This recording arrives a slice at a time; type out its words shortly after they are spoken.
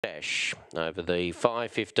dash over the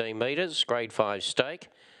 5:15 metres, grade 5 stake.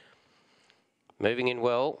 Moving in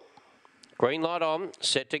well. Green light on,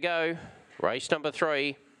 set to go. Race number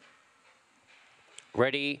 3.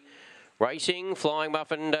 Ready. Racing, Flying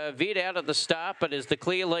Muffin veered out at the start, but is the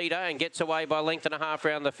clear leader and gets away by length and a half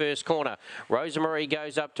round the first corner. Rosemarie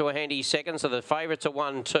goes up to a handy second, so the favourites are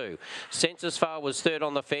 1-2. Census Far was third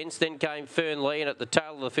on the fence, then came Fernley, and at the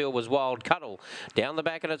tail of the field was Wild Cuddle. Down the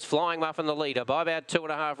back, and it's Flying Muffin the leader by about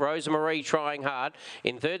 2.5. Rosemarie trying hard.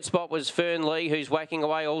 In third spot was Fernley, who's whacking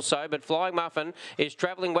away also, but Flying Muffin is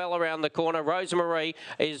travelling well around the corner. Rosemarie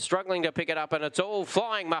is struggling to pick it up, and it's all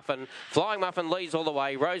Flying Muffin. Flying Muffin leads all the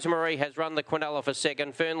way. Rosemarie has run the Quinella for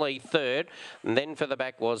second, Fernley third, and then for the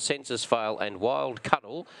back was Census Fail and Wild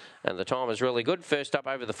Cuddle, and the time is really good. First up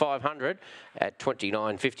over the 500 at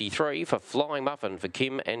 29.53 for Flying Muffin for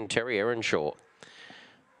Kim and Terry Earnshaw.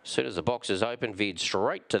 As soon as the box is open, veered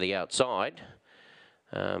straight to the outside.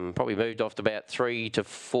 Probably moved off to about 3 to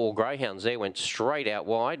 4 greyhounds there, went straight out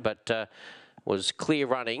wide, but was clear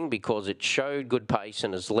running because it showed good pace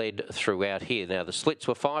and has led throughout here. Now the slits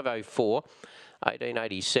were 5:04.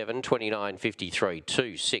 1887, 29.53,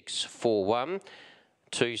 2641.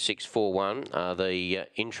 2641 are the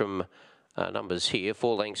interim numbers here.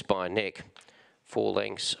 4 lengths by a neck. 4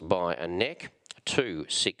 lengths by a neck.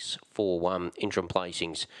 2641 interim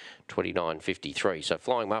placings, 29.53. So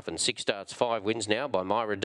Flying Muffin, 6 starts, 5 wins now by Myra